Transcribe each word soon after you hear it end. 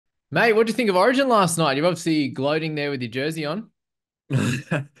Mate, what do you think of Origin last night? You're obviously gloating there with your jersey on.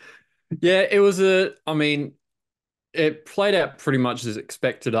 Yeah, I mean, it played out pretty much as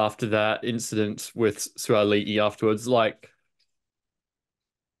expected after that incident with Suaalii afterwards. Like,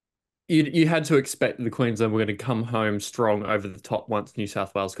 you had to expect the Queensland were going to come home strong over the top once New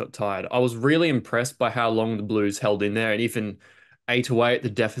South Wales got tired. I was really impressed by how long the Blues held in there and even ate away at the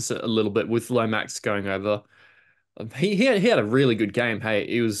deficit a little bit with Lomax going over. He had a really good game. Hey,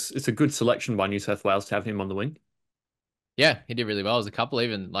 it's a good selection by New South Wales to have him on the wing. Yeah, he did really well. There's a couple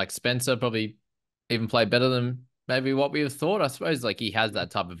even like Spencer probably even played better than maybe what we have thought. I suppose like he has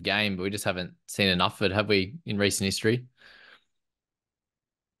that type of game, but we just haven't seen enough of it, have we, in recent history?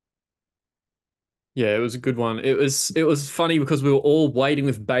 Yeah, it was a good one. It was funny because we were all waiting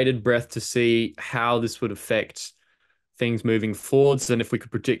with bated breath to see how this would affect things moving forwards and if we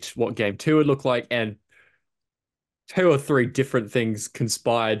could predict what game two would look like. And two or three different things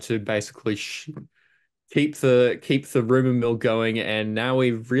conspired to basically keep the rumor mill going. And now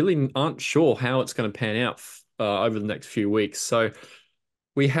we really aren't sure how it's going to pan out over the next few weeks. So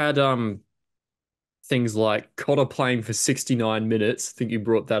we had things like Cotter playing for 69 minutes. I think you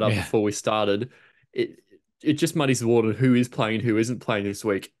brought that up Yeah. before we started. It it just muddies the water who is playing, who isn't playing this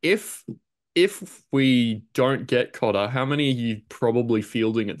week. If we don't get Cotter, how many are you probably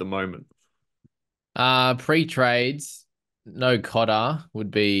fielding at the moment? Pre-trades, no Cotter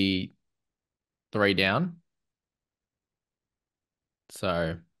would be three down.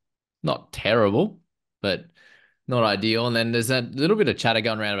 So not terrible, but not ideal. And then there's that little bit of chatter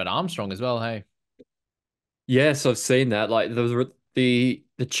going around about Armstrong as well. Hey. Yes, I've seen that. Like the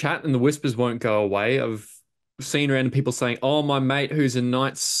chat and the whispers won't go away. I've seen random people saying, "Oh, my mate who's a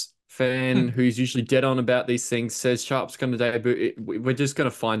Knights fan, who's usually dead on about these things, says Sharp's going to debut." We're just going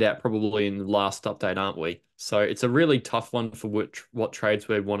to find out probably in the last update, aren't we? So it's a really tough one for what trades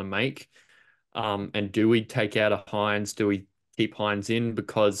we want to make. And do we take out a Hines? Do we keep Hines in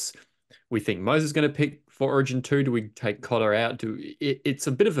because we think Moses is going to pick for Origin 2? Do we take Cotter out? It's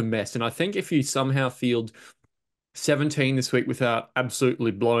a bit of a mess. And I think if you somehow field 17 this week without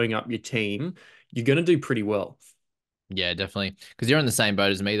absolutely blowing up your team, you're going to do pretty well. Yeah, definitely. Because you're in the same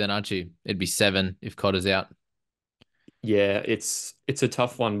boat as me, then, aren't you? It'd be seven if Cotter's out. Yeah, it's a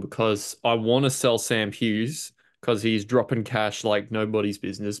tough one because I want to sell Sam Hughes because he's dropping cash like nobody's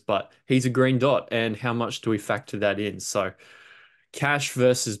business, but he's a green dot, and how much do we factor that in? So cash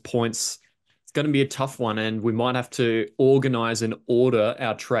versus points, it's going to be a tough one, and we might have to organize and order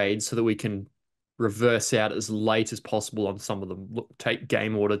our trades so that we can reverse out as late as possible on some of them. Take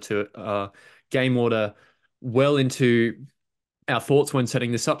game order well into our thoughts when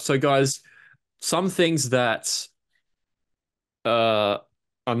setting this up. So, guys, some things that uh,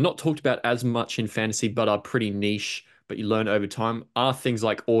 are not talked about as much in fantasy, but are pretty niche, but you learn over time, are things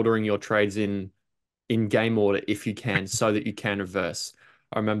like ordering your trades in game order if you can, so that you can reverse.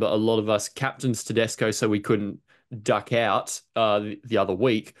 I remember a lot of us captains Tedesco, so we couldn't duck out the other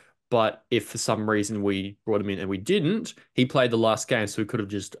week. But if for some reason we brought him in and we didn't, he played the last game, so we could have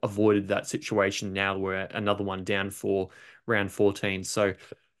just avoided that situation. Now we're another one down for round 14. So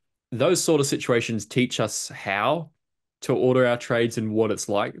those sort of situations teach us how to order our trades and what it's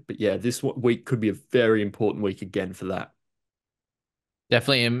like. But yeah, this week could be a very important week again for that.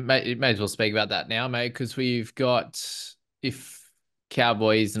 Definitely, and may as well speak about that now, mate, because we've got if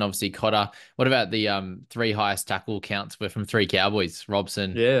Cowboys and obviously Cotter. What about the three highest tackle counts were from three Cowboys?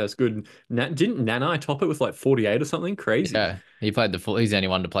 Robson, Yeah, it's good. Didn't Nanai top it with like 48 or something? Crazy. yeah, he played the full. He's the only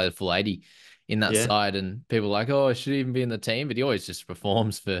one to play the full 80 in that Yeah. side, and people are like, oh, should he even be in the team? But he always just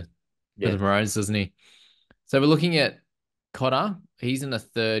performs for the Yeah. Maroons, doesn't he? So we're looking at Cotter. He's in the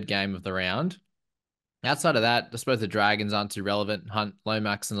third game of the round. Outside of that, I suppose the Dragons aren't too relevant. Hunt,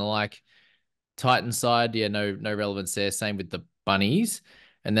 Lomax, and the like. Titan side, yeah, no relevance there. Same with the Bunnies,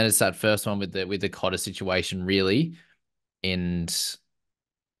 and then it's that first one with the Cotter situation, really. And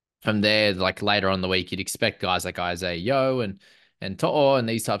from there, like later on in the week, you'd expect guys like Isaiah Yo and To'o and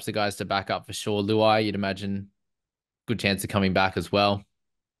these types of guys to back up for sure. Luai, you'd imagine good chance of coming back as well.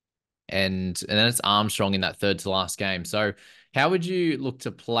 And then it's Armstrong in that third to last game. So how would you look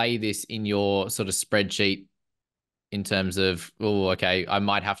to play this in your sort of spreadsheet in terms of, oh, okay, I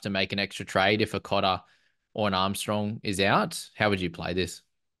might have to make an extra trade if a Cotter or an Armstrong is out? How would you play this?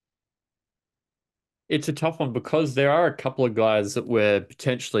 It's a tough one because there are a couple of guys that we're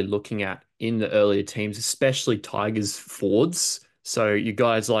potentially looking at in the earlier teams, especially Tigers forwards. So you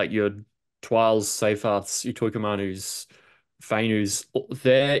guys like your Twiles, Seyfarths, your Tuikamanus, Fainus,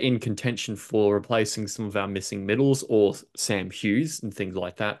 they're in contention for replacing some of our missing middles or Sam Hughes and things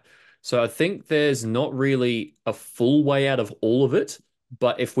like that. So I think there's not really a full way out of all of it,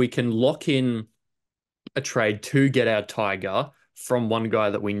 But if we can lock in a trade to get our Tiger from one guy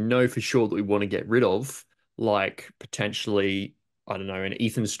that we know for sure that we want to get rid of, like potentially, I don't know, an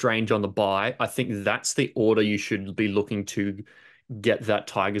Ethan Strange on the buy, I think that's the order you should be looking to get that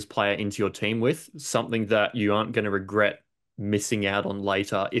Tigers player into your team with. Something that you aren't going to regret missing out on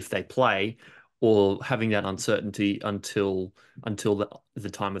later if they play, or having that uncertainty until the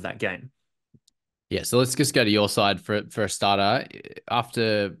time of that game. Yeah, so let's just go to your side for a starter.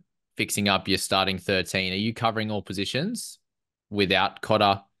 After fixing up your starting 13, are you covering all positions without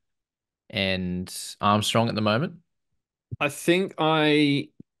Cotter and Armstrong at the moment? I think I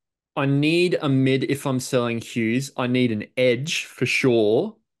need a mid if I'm selling Hughes. I need an edge for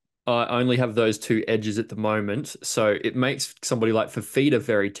sure. I only have those two edges at the moment, so it makes somebody like Fafita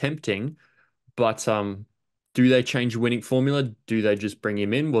very tempting. But do they change the winning formula? Do they just bring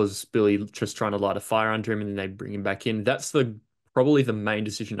him in? Was Billy just trying to light a fire under him and then they bring him back in? That's the probably the main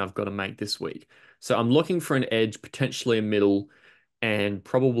decision I've got to make this week. So I'm looking for an edge, potentially a middle, and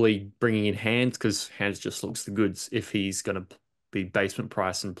probably bringing in Hands because Hands just looks the goods if he's going to be basement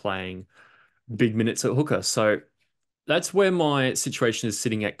price and playing big minutes at hooker. So that's where my situation is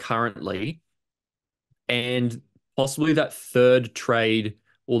sitting at currently. And possibly that third trade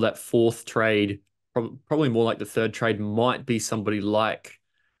or that fourth trade, probably more like the third trade, might be somebody like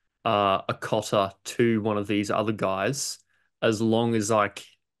a Cotter to one of these other guys, as long as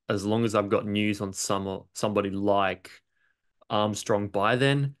as long as I've got news on somebody like Armstrong by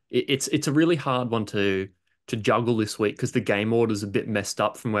then. It's a really hard one to juggle this week because the game order's a bit messed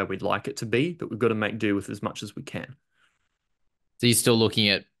up from where we'd like it to be, but we've got to make do with as much as we can. So you're still looking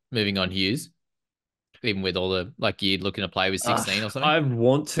at moving on Hughes, even with all the like you're looking to play with Uh, 16 or something? I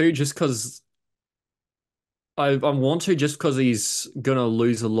want to just because I want to just because he's gonna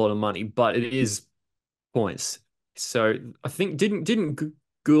lose a lot of money, but it is points. So I think didn't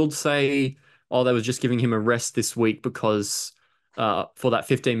Gould say, oh, they was just giving him a rest this week because for that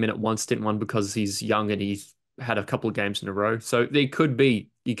 15-minute one stint one because he's young and he's had a couple of games in a row. So there could be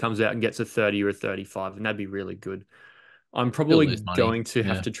he comes out and gets a 30 or a 35, and that'd be really good. I'm Still probably lose money. going to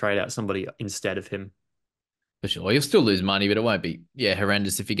have Yeah. to trade out somebody instead of him. For sure. You'll still lose money, but it won't be, yeah,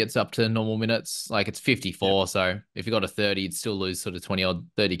 horrendous if he gets up to normal minutes. Like it's Yeah. 54. So if you got a 30, you'd still lose sort of 20 or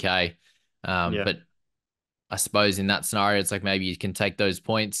 30K. Yeah. But I suppose in that scenario, it's like maybe you can take those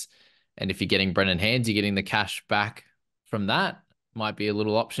points. And if you're getting Brennan Hands, you're getting the cash back from that. Might be a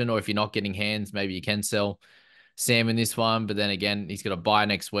little option. Or if you're not getting Hands, maybe you can sell Sam in this one. But then again, he's got to buy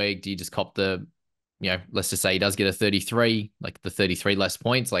next week. Do you just cop let's just say he does get a 33, like the 33 less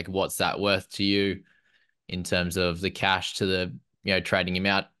points? Like what's that worth to you in terms of the cash to trading him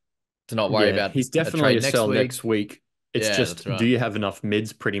out to not worry Yeah, about he's a definitely trade a next sell week? next week. It's Yeah, that's just, do right. you have enough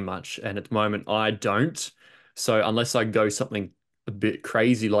mids pretty much? And at the moment, I don't. So unless I go something a bit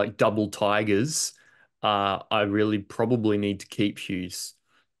crazy like double Tigers, I really probably need to keep Hughes.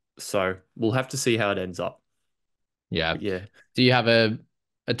 So we'll have to see how it ends up. Yeah. But yeah, Do you have a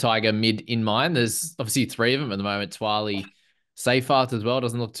Tiger mid in mind? There's obviously three of them at the moment. Twali, Seyfarth as well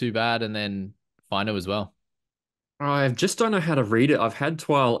doesn't look too bad, and then Fino as well. I just don't know how to read it. I've had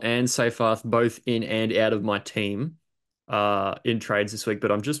Twile and Seyfarth both in and out of my team in trades this week,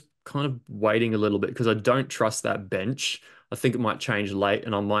 but I'm just kind of waiting a little bit because I don't trust that bench. I think it might change late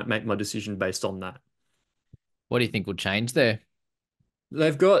and I might make my decision based on that. What do you think will change there?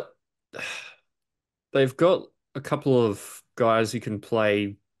 They've got they've got a couple of guys who can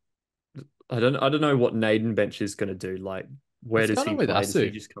play. I don't know what Naden bench is going to do. Like, where What's does going he on with play? Does he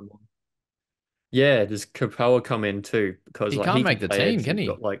Asu? just come on? Yeah, does Capella come in too? Because He like can't he make can the play team, edge. can You've he?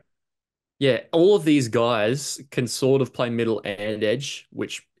 got like yeah, all of these guys can sort of play middle and edge,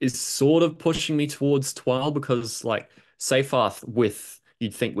 which is sort of pushing me towards Twile because like Seyfarth with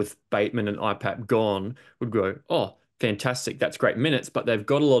you'd think with Bateman and IPAP gone would go, oh, fantastic, that's great minutes, but they've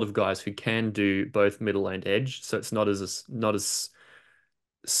got a lot of guys who can do both middle and edge, so it's not as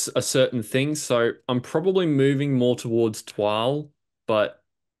a certain thing. So I'm probably moving more towards Twile, but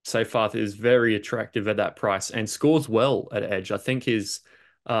Seyfarth is very attractive at that price and scores well at edge. I think his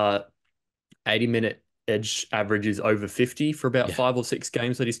uh 80-minute edge average is over 50 for about Yeah. 5 or 6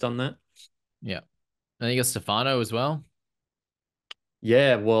 games that he's done that. Yeah. And then you got Stefano as well.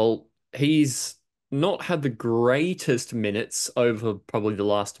 Yeah, well, he's not had the greatest minutes over probably the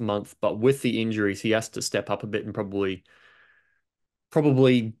last month, but with the injuries, he has to step up a bit and probably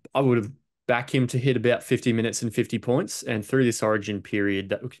I would have back him to hit about 50 minutes and 50 points. And through this origin period,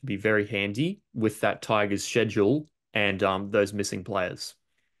 that could be very handy with that Tigers schedule and those missing players.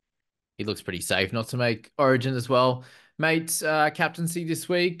 He looks pretty safe not to make Origin as well. Mate, captaincy this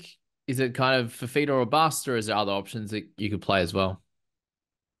week. Is it kind of Fafita or bust, or is there other options that you could play as well?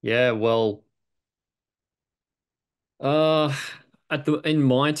 Yeah, well, uh, in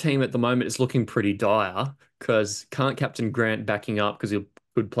my team at the moment, it's looking pretty dire because can't captain Grant backing up because he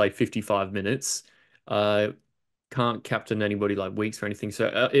could play 55 minutes. Uh, can't captain anybody like Weeks or anything.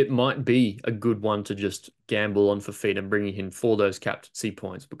 So it might be a good one to just gamble on for feet and bringing in for those captaincy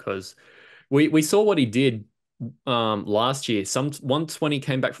points because we saw what he did last year. Some 120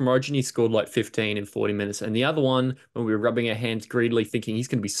 came back from Origin. He scored like 15 in 40 minutes. And the other one, when we were rubbing our hands greedily thinking he's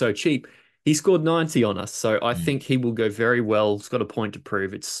going to be so cheap, he scored 90 on us. So I Mm. think he will go very well. He's got a point to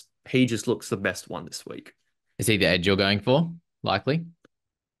prove. He just looks the best one this week. Is he the edge you're going for? Likely.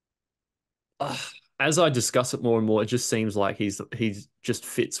 Ugh, as I discuss it more and more, it just seems like he's just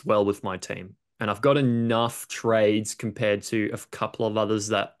fits well with my team. And I've got enough trades compared to a couple of others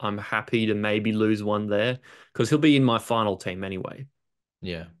that I'm happy to maybe lose one there because he'll be in my final team anyway.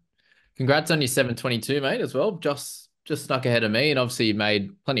 Yeah. Congrats on your 722, mate, as well. Just snuck ahead of me, and obviously you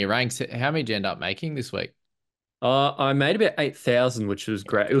made plenty of ranks. How many did you end up making this week? I made about 8,000, which was Yeah.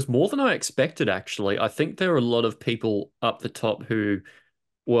 great. It was more than I expected, actually. I think there were a lot of people up the top who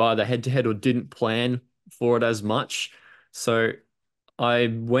were either head to head or didn't plan for it as much. So I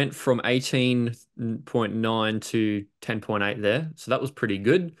went from 18.9 to 10.8 there. So that was pretty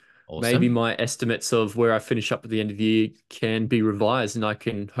good. Maybe Awesome. my estimates of where I finish up at the end of the year can be revised and I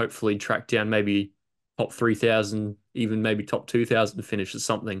can hopefully track down maybe top 3,000, even maybe top 2,000 finish or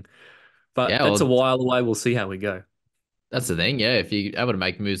something. But Yeah, that's a well, while away. We'll see how we go. that's the thing. Yeah, if you're able to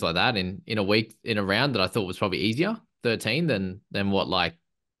make moves like that in a week in a round that I thought was probably easier, 13 than what like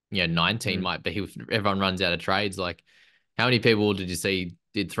 19 Mm. might be if everyone runs out of trades. Like, how many people did you see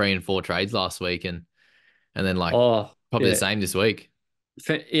did 3 and 4 trades last week and then like Oh, probably the yeah. same this week?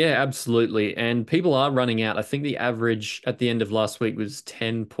 Yeah, absolutely. And people are running out. I think the average at the end of last week was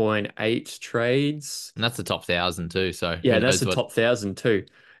 10.8 trades. And that's the top 1,000 too. So Yeah, who that's knows the what? top 1,000 too.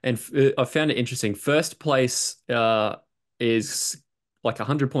 And I found it interesting. First place is like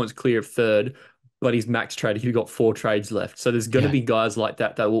 100 points clear of third, but he's max traded. He got four trades left. So there's going to Yeah. be guys like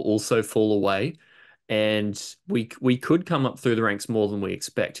that that will also fall away. And we could come up through the ranks more than we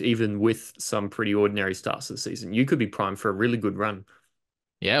expect, even with some pretty ordinary starts this season. You could be primed for a really good run.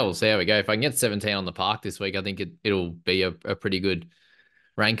 Yeah, we'll see how we go. If I can get 17 on the park this week, I think it'll be a pretty good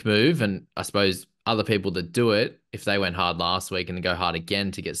rank move. And I suppose other people that do it, if they went hard last week and go hard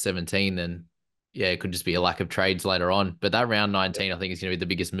again to get 17, then yeah, it could just be a lack of trades later on. But that round 19, I think, is going to be the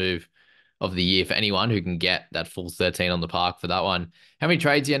biggest move of the year for anyone who can get that full 13 on the park for that one. How many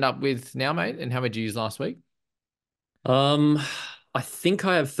trades you end up with now, mate? And how many did you use last week? Um, I think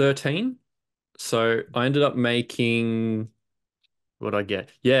I have 13. So I ended up making what I get.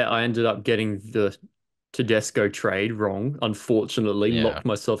 Yeah, I ended up getting the Tedesco trade wrong, unfortunately, Yeah, locked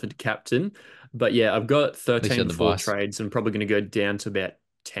myself into captain. But yeah, I've got at least you 13 had the before vice. trades and probably going to go down to about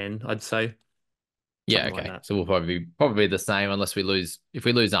 10, I'd say. Yeah, Something like okay. that. So we'll probably be the same unless we lose. If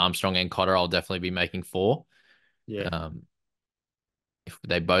we lose Armstrong and Cotter, I'll definitely be making four. Yeah. Um, if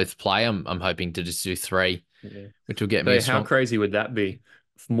they both play, I'm hoping to just do three, Yeah. which will get me a So how strong. crazy would that be?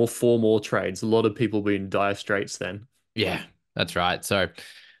 Four more trades. A lot of people be in dire straits then. Yeah, that's right. So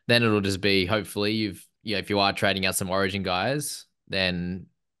then it'll just be hopefully if you are trading out some Origin guys, then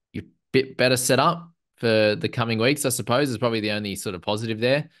you're a bit better set up for the coming weeks. I suppose is probably the only sort of positive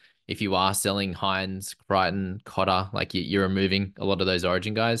there. If you are selling Hines, Crichton, Cotter, like you're removing a lot of those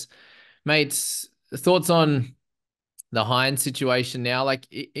Origin guys, mates. Thoughts on the Hines situation now? Like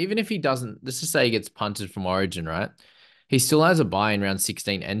even if he doesn't, let's just say he gets punted from Origin, right? He still has a buy in round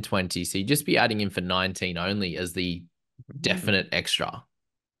 16 and 20, so you just be adding him for 19 only as the definite extra.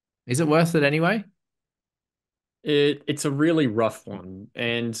 Is it worth it anyway? It's a really rough one,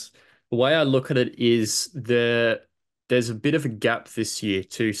 and the way I look at it is there's a bit of a gap this year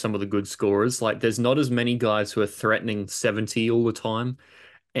to some of the good scorers. Like there's not as many guys who are threatening 70 all the time,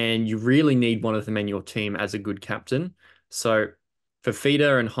 and you really need one of them in your team as a good captain. So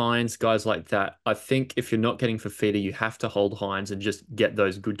Fafita and Hines, guys like that, I think if you're not getting Fafita, you have to hold Hines and just get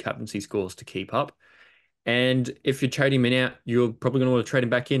those good captaincy scores to keep up. And if you trade him in out, you're probably going to want to trade him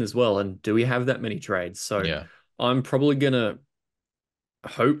back in as well. And do we have that many trades? So Yeah. I'm probably going to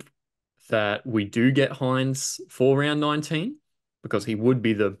hope that we do get Hines for round 19 because he would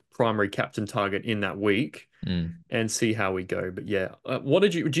be the primary captain target in that week Mm. and see how we go. But yeah, what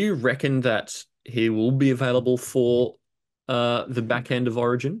do you reckon that he will be available for the back end of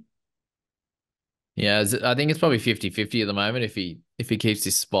Origin? Yeah, I think it's probably 50-50 at the moment if he keeps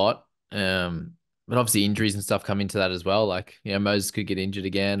his spot. But obviously injuries and stuff come into that as well. Like, Moses could get injured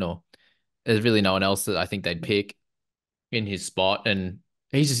again, or there's really no one else that I think they'd pick in his spot. And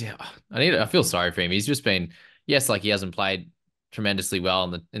he's just, I feel sorry for him. He's just been, yes, like he hasn't played tremendously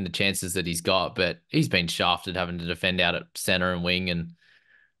well in the chances that he's got, but he's been shafted having to defend out at center and wing and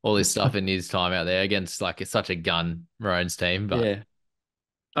all this stuff in his time out there against like it's such a gun Maroons team. But Yeah.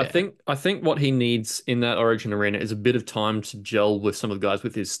 yeah, I think what he needs in that Origin arena is a bit of time to gel with some of the guys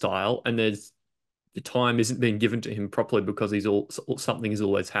with his style, and there's the time isn't being given to him properly because he's all something has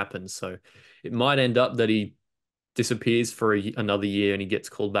always happened. So it might end up that he disappears for another year and he gets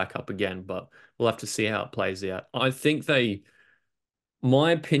called back up again, but we'll have to see how it plays out. I think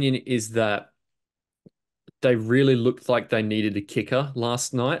my opinion is that they really looked like they needed a kicker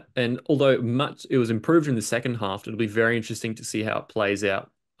last night. And although much it was improved in the second half, it'll be very interesting to see how it plays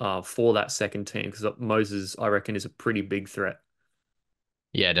out for that second team because Moses, I reckon, is a pretty big threat.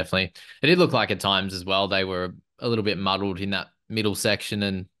 yeah, definitely. It did look like at times as well they were a little bit muddled in that middle section,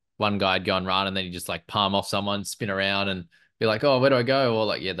 and one guy had gone run, and then he just like palm off someone, spin around, and be like, "Oh, where do I go?" Or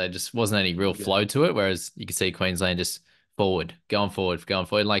like, yeah, there just wasn't any real Yeah. flow to it. Whereas you could see Queensland just forward, going forward, going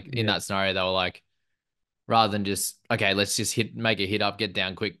forward. Like in Yeah. that scenario, they were like, rather than just okay, let's just make a hit up, get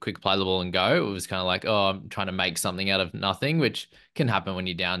down quick, play the ball and go. It was kind of like, oh, I'm trying to make something out of nothing, which can happen when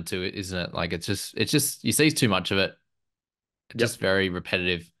you're down to it, isn't it? Like it's just you see too much of it. It's just Yep. very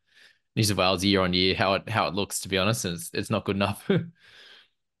repetitive. New South Wales year on year, how it looks, to be honest, it's not good enough.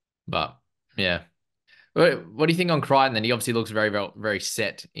 But yeah. What do you think on Crichton then? He obviously looks very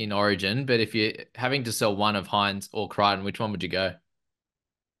set in Origin, but if you're having to sell one of Hines or Crichton, which one would you go?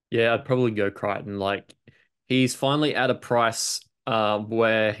 Yeah, I'd probably go Crichton. Like he's finally at a price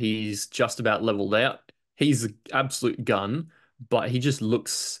where he's just about leveled out. He's an absolute gun, but he just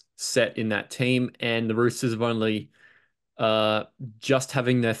looks set in that team. And the Roosters have only uh just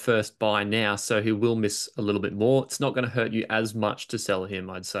having their first buy now, so he will miss a little bit more. It's not going to hurt you as much to sell him,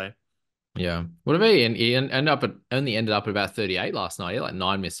 I'd say. Yeah. What about he? And he only ended up at about 38 last night. He had like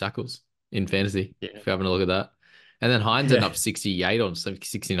 9 missed tackles in fantasy, Yeah. if you're having a look at that. And then Hines ended Yeah. up 68 or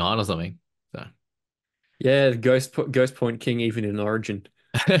 69 or something. So Yeah, Ghost Point King even in Origin.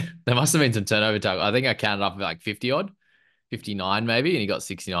 there must have been some turnover tackle. I think I counted up like 50 odd, 59 maybe, and he got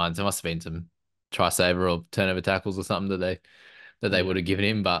 69. So there must have been some try saver or turnover tackles or something that they would Yeah. have given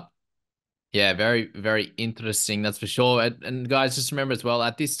him. But yeah, very interesting, that's for sure. And guys, just remember as well,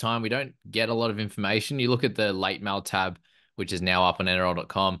 at this time, we don't get a lot of information. You look at the late mail tab, which is now up on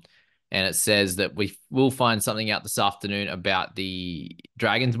NRL.com, and it says that we will find something out this afternoon about the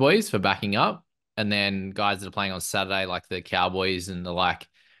Dragons boys for backing up. And then guys that are playing on Saturday, like the Cowboys and the like,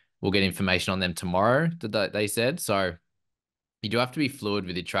 we'll get information on them tomorrow, they said. So you do have to be fluid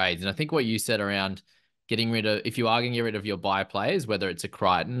with your trades. And I think what you said around getting rid of, if you are going to get rid of your buy players, whether it's a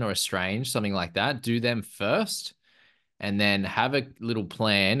Crichton or a Strange, something like that, do them first and then have a little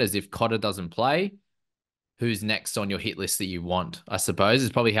plan as if Cotter doesn't play. Who's next on your hit list that you want, I suppose, is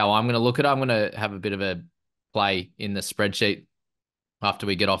probably how I'm going to look at it. I'm going to have a bit of a play in the spreadsheet after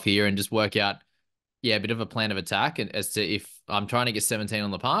we get off here and just work out, yeah, a bit of a plan of attack and as to if I'm trying to get 17 on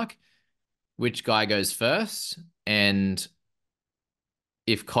the park, which guy goes first. And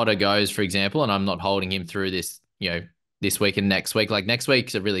if Cotter goes, for example, and I'm not holding him through this, this week and next week, like next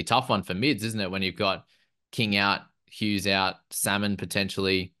week's a really tough one for mids, isn't it? When you've got King out, Hughes out, Salmon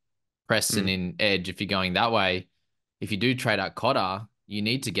potentially, Preston Mm. in edge. If you're going that way, if you do trade out Cotter, you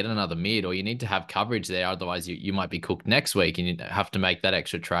need to get another mid or you need to have coverage there. Otherwise, you might be cooked next week and you have to make that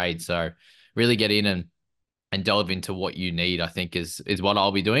extra trade. So really get in and delve into what you need, I think is what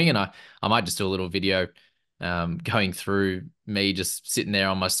I'll be doing. And I might just do a little video going through me just sitting there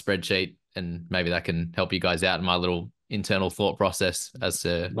on my spreadsheet, and maybe that can help you guys out in my little internal thought process as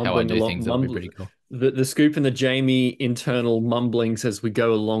to how I Mumbling do along, things. That'll be pretty cool. the Scoop and the Jamie internal mumblings as we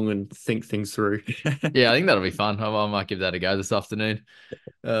go along and think things through. Yeah, I think that'll be fun. I might give that a go this afternoon.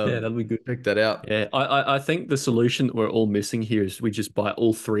 Yeah, that'll be good. Check that out. Yeah, I think the solution that we're all missing here is we just buy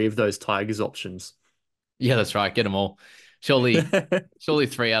all three of those Tigers options. Yeah, that's right. Get them all. Surely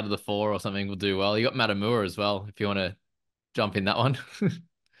 3 out of the 4 or something will do well. You got Matamua as well, if you want to jump in that one.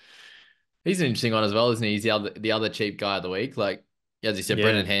 He's an interesting one as well, isn't he? He's the other cheap guy of the week. Like as you said, Yeah,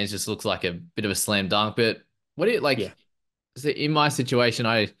 Brendan Hands just looks like a bit of a slam dunk. But what do you like? yeah. So in my situation,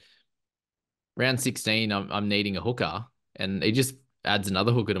 I round 16, I'm needing a hooker, and he just adds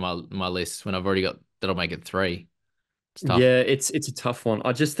another hooker to my list when I've already got that'll make it 3. It's tough. Yeah, it's a tough one.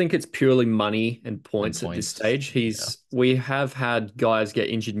 I just think it's purely money and And points at this points. stage. Yeah. We have had guys get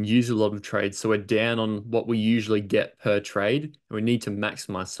injured and use a lot of trades, so we're down on what we usually get per trade, and we need to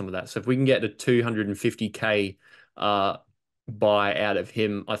maximize some of that. So if we can get a 250K uh buy out of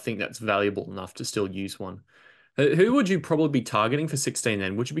him, I think that's valuable enough to still use one. Who would you probably be targeting for 16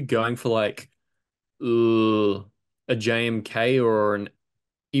 then? Would you be going for like a JMK or an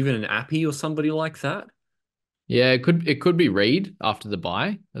even an Appy or somebody like that? Yeah, it could be Reed after the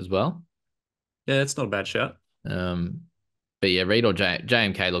bye as well. Yeah, it's not a bad shout. Um, but yeah, Reed or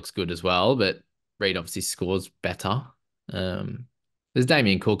JMK looks good as well, but Reed obviously scores better. Um, there's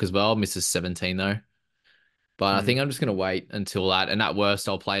Damien Cook as well, misses 17 though. But I Mm, think I'm just gonna wait until that, and at worst,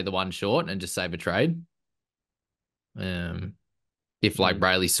 I'll play the one short and just save a trade. Um, if like mm.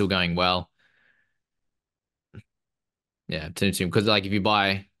 Brayley's still going well, yeah, turn to him because like if you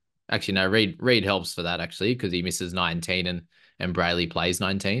buy, actually no, Reed helps for that actually because he misses 19 and Brayley plays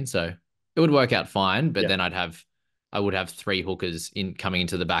 19, so it would work out fine. But Yeah, then I would have three hookers in coming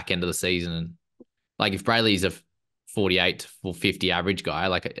into the back end of the season, and like if Brayley's a 48 or 50 average guy,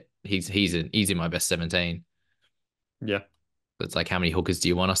 like he's in my best 17. yeah. So it's like how many hookers do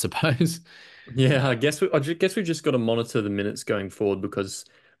you want, I suppose? Yeah, I guess we just got to monitor the minutes going forward because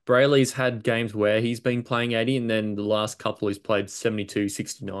Brayley's had games where he's been playing 80 and then the last couple he's played 72,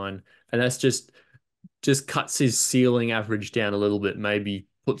 69, and that's just cuts his ceiling average down a little bit, maybe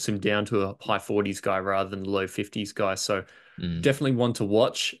puts him down to a high 40s guy rather than the low 50s guy. So Mm. definitely one to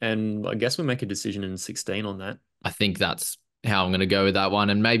watch, and I guess we make a decision in 16 on that. I think that's how I'm going to go with that one.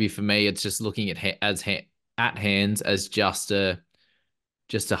 And maybe for me, it's just looking at at hands as just a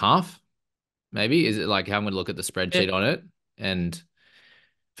half. Maybe is it like how I'm going to look at the Yeah, spreadsheet on it? And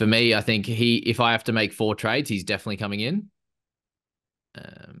for me, I think if I have to make four trades, he's definitely coming in.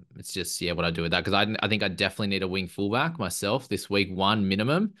 It's just yeah, what I do with that because I think I definitely need a wing fullback myself this week, one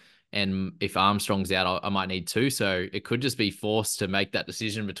minimum. And if Armstrong's out, I might need two. So it could just be forced to make that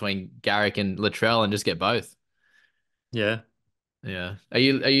decision between Garrick and Latrell and just get both. yeah, Yeah.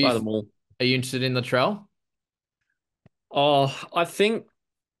 buy them all. Are you interested in Latrell? Oh, I think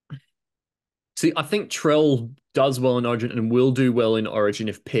Trell does well in Origin and will do well in Origin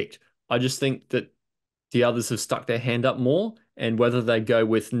if picked. I just think that the others have stuck their hand up more, and whether they go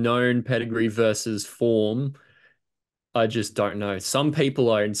with known pedigree versus form, I just don't know. Some people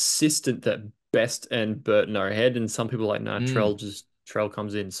are insistent that Best and Burton are ahead, and some people are like, nah, Mm. Trell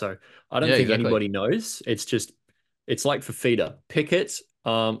comes in. So I don't Yeah, think exactly. anybody knows. It's like for feeder. Pick it,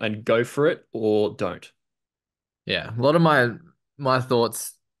 and go for it or don't. Yeah. A lot of my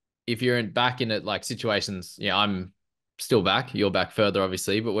thoughts, if you're back in it like situations, yeah, I'm still back. You're back further,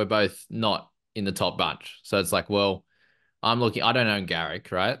 obviously, but we're both not in the top bunch. So it's like, well, I don't own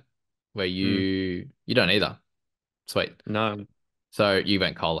Garrick, right? Where Hmm. you don't either. Sweet. No. So you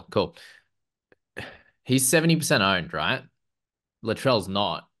went Kohler. Cool. He's 70% owned, right? Latrell's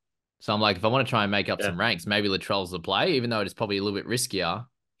not. So I'm like, if I want to try and make up Yeah. some ranks, maybe Latrell's the play, even though it's probably a little bit riskier.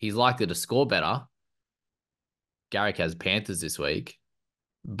 He's likely to score better. Garrick has Panthers this week,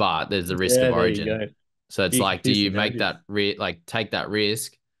 but there's the risk of Yeah, there you Origin. go. So it's like, do Here's the you make narrative. that like take that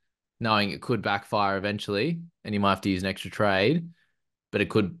risk, knowing it could backfire eventually, and you might have to use an extra trade, but it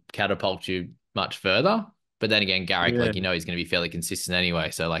could catapult you much further. But then again, Garrick, Yeah. like he's going to be fairly consistent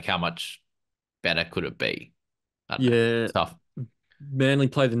anyway. So like, how much better could it be? I don't know. Yeah. It's tough. Manly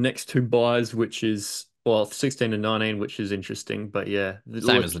play the next two buys, which is, well, 16 and 19, which is interesting. But yeah,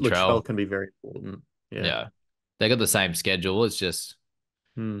 Same as Latrell Latrell. can be very important. Yeah. Yeah, they got the same schedule. It's just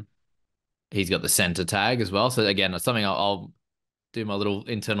Hmm. he's got the center tag as well. So again, it's something I'll do my little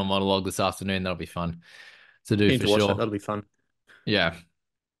internal monologue this afternoon. That'll be fun to do Keen for to watch that. sure. That'll be fun. Yeah,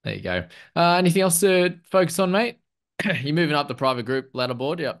 there you go. Anything else to focus on, mate? You're moving up the private group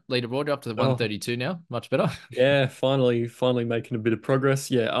leaderboard. Yep, leaderboard. You're up to Oh, 132 now. Much better. yeah, finally making a bit of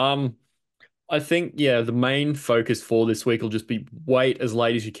progress. Yeah. I think, yeah, the main focus for this week will just be wait as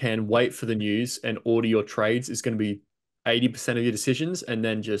late as you can, wait for the news, and order your trades is going to be 80% of your decisions, and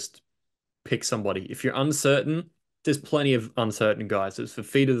then just pick somebody. If you're uncertain, there's plenty of uncertain guys. There's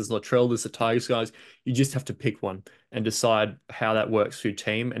Fafita, there's Latrell, there's the Tigers guys. You just have to pick one and decide how that works for your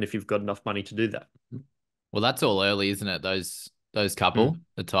team and if you've got enough money to do that. Well, that's all early, isn't it? Those Mm. couple,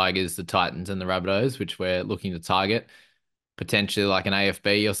 the Tigers, the Titans, and the Rabbitohs, which we're looking to target potentially like an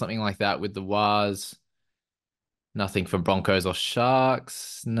AFB or something like that with the Wars. Nothing for Broncos or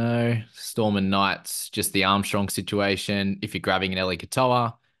Sharks. No. Storm and Knights, just the Armstrong situation. If you're grabbing an Eli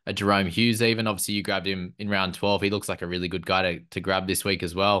Katoa, a Jerome Hughes, even obviously you grabbed him in round 12. He looks like a really good guy to grab this week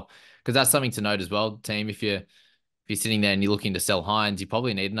as well. Because that's something to note as well, team. If you're sitting there and you're looking to sell Hines, you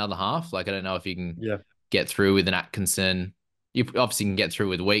probably need another half. Like I don't know if you can Yeah. get through with an Atkinson. You obviously can get through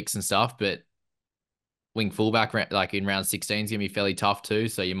with Weeks and stuff, but wing fullback like in round 16 is gonna be fairly tough too.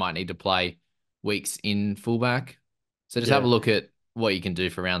 So you might need to play Weeks in fullback. So just have a Yeah. look at what you can do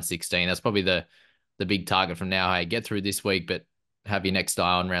for round 16. That's probably the big target from now. Hey, get through this week, but have your next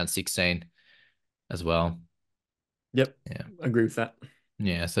eye on round 16 as well. Yep. Yeah. Agree with that.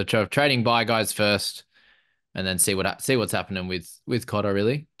 Yeah. So trading buy guys first and then see what's happening with Cotter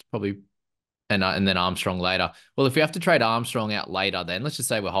really. It's probably and then Armstrong later. Well, if we have to trade Armstrong out later, then let's just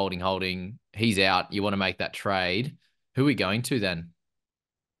say we're holding. He's out. You want to make that trade. Who are we going to then?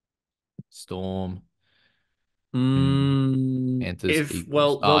 Storm, Panthers, If Eagles.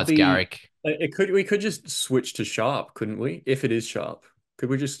 well, Oh, there'll it's be Garrick. it could we could just switch to Sharp, couldn't we? If it is Sharp, could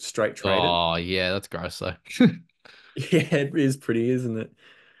we just straight trade it? Oh, yeah, that's gross though. Yeah, it is pretty, isn't it?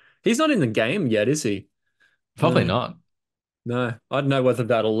 He's not in the game yet, is he? Probably Uh, not, no, I don't know whether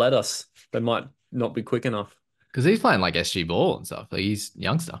that'll let us. They might not be quick enough. because he's playing like SG ball and stuff. Like he's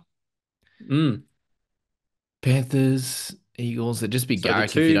youngster. Mm. Panthers, Eagles. It'd just be So the Garrick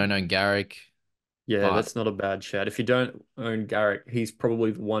if you don't two, own Garrick. yeah, But that's not a bad shout. If you don't own Garrick, he's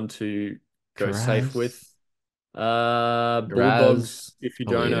probably the one to go safe with. Karaz, Bulldogs, Karaz, if you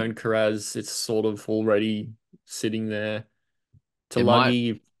probably don't it. own Karaz, it's sort of already sitting there. It might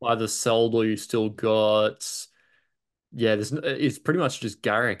Tulagi, either sold or you still got. Yeah, it's pretty much just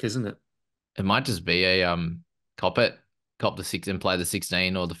Garrick, isn't it? it might just be a cop it, cop the six and play the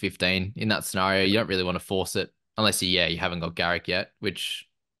 16 or the 15. In that scenario, you don't really want to force it unless you haven't got Garrick yet, which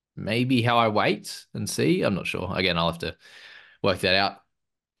may be how I wait and see. I'm not sure. Again, I'll have to work that out.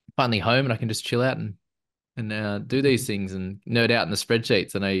 Finally home and I can just chill out and do these things and nerd out in the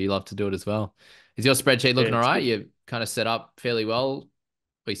spreadsheets. I know you love to do it as well. Is your spreadsheet Yeah, looking all it's right? good. You kind of set up fairly well.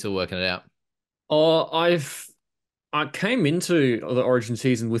 Or are you still working it out? Oh, I came into the Origin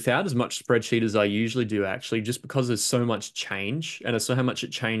season without as much spreadsheet as I usually do, actually, just because there's so much change and I saw how much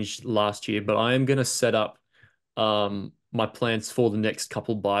it changed last year. But I am going to set up my plans for the next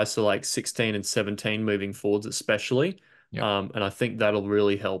couple buys, so like 16 and 17 moving forwards, especially. Yep. And I think that'll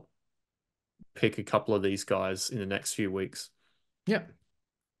really help pick a couple of these guys in the next few weeks. Yep.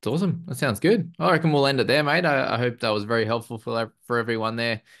 It's awesome. That sounds good. I reckon we'll end it there, mate. I hope that was very helpful for everyone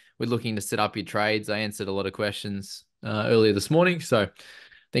there. We're looking to set up your trades. I answered a lot of questions earlier this morning, so I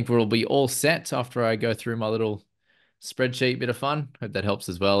think we'll be all set after I go through my little spreadsheet. Bit of fun. Hope that helps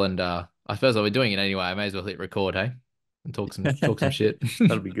as well. And I suppose I'll be doing it anyway. I may as well hit record, hey, and talk some shit.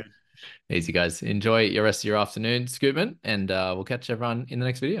 That'll be good. Easy, guys. Enjoy your rest of your afternoon, Scoopman, and we'll catch everyone in the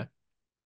next video.